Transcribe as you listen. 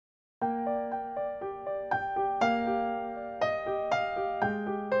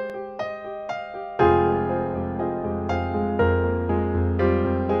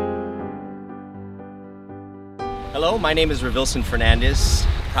Hello, my name is Rovilson Fernandez,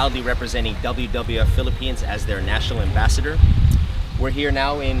 proudly representing WWF-Philippines as their national ambassador. We're here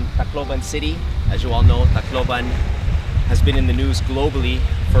now in Tacloban City. As you all know, Tacloban has been in the news globally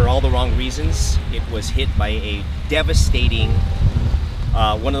for all the wrong reasons. It was hit by a devastating,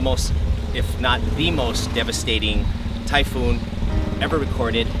 one of the most, if not the most devastating typhoon ever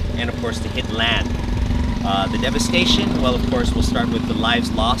recorded, and of course to hit land. The devastation, well, of course, we'll start with the lives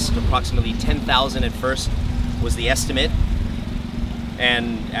lost. Approximately 10,000 at first was the estimate,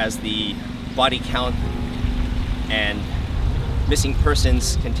 and as the body count and missing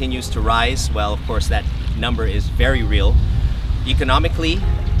persons continues to rise, well, of course, that number is very real. Economically,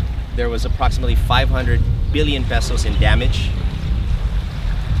 there was approximately 500 billion pesos in damage.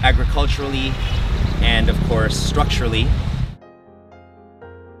 Agriculturally, and of course, structurally.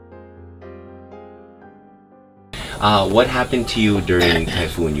 What happened to you during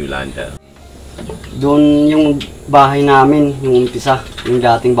Typhoon Yolanda? Doon yung bahay namin, yung umpisa, yung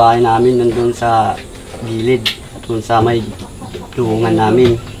dating bahay namin nandun sa gilid, doon sa may tuungan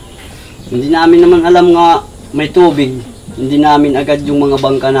namin. Hindi namin naman alam nga may tubig, hindi namin agad yung mga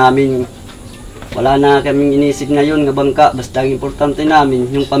bangka namin. Wala na kaming inisip na yun nga bangka, basta ang importante namin,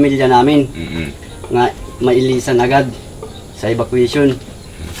 yung pamilya namin. Nga mailisan agad sa evacuation.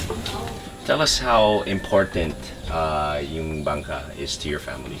 Tell us how important yung bangka is to your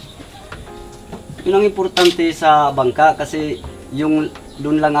family. Yun ang importante sa bangka kasi yung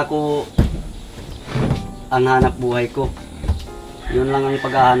doon lang ako ang hanap buhay ko. Yun lang ang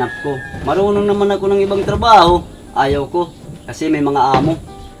paghahanap ko. Marunong naman ako ng ibang trabaho, ayaw ko kasi may mga amo.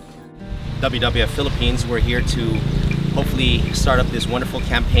 WWF-Philippines, we're here to hopefully start up this wonderful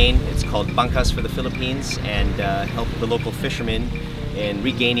campaign. It's called BANCAS for the Philippines, and help the local fishermen in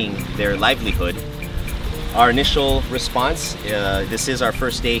regaining their livelihood. Our initial response, this is our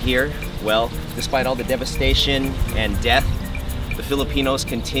first day here. Well, despite all the devastation and death, the Filipinos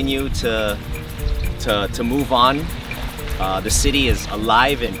continue to move on. The city is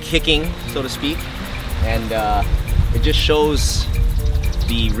alive and kicking, so to speak, and it just shows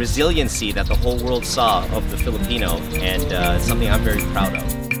the resiliency that the whole world saw of the Filipino, and it's something I'm very proud of.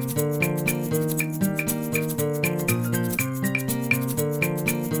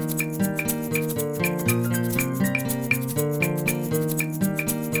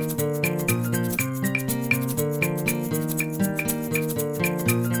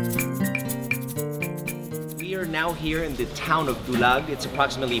 We are now here in the town of Dulag. It's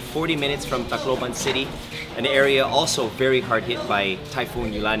approximately 40 minutes from Tacloban City, an area also very hard hit by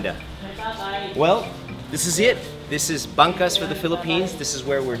Typhoon Yolanda. Well, this is it. This is BANCAS for the Philippines. This is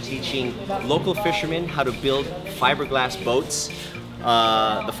where we're teaching local fishermen how to build fiberglass boats.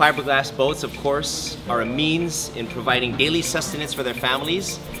 The fiberglass boats, of course, are a means in providing daily sustenance for their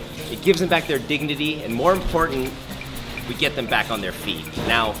families. It gives them back their dignity, and more important, we get them back on their feet.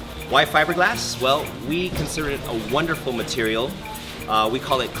 Now, why fiberglass? Well, we consider it a wonderful material. We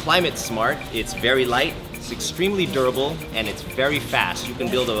call it climate smart. It's very light, it's extremely durable, and it's very fast. You can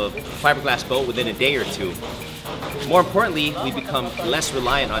build a fiberglass boat within a day or two. More importantly, we become less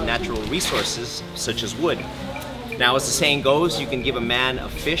reliant on natural resources such as wood. Now, as the saying goes, you can give a man a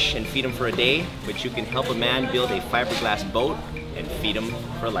fish and feed him for a day, but you can help a man build a fiberglass boat and feed him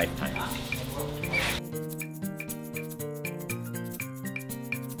for a lifetime.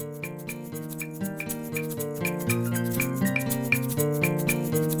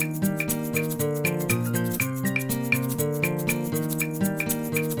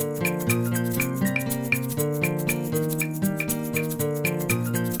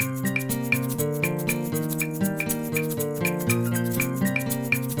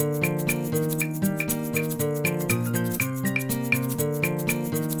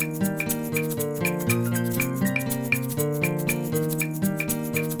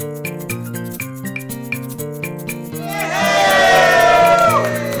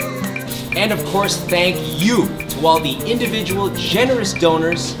 And of course, thank you to all the individual generous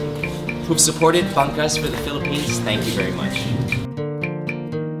donors who've supported BANCAS for the Philippines. Thank you very much.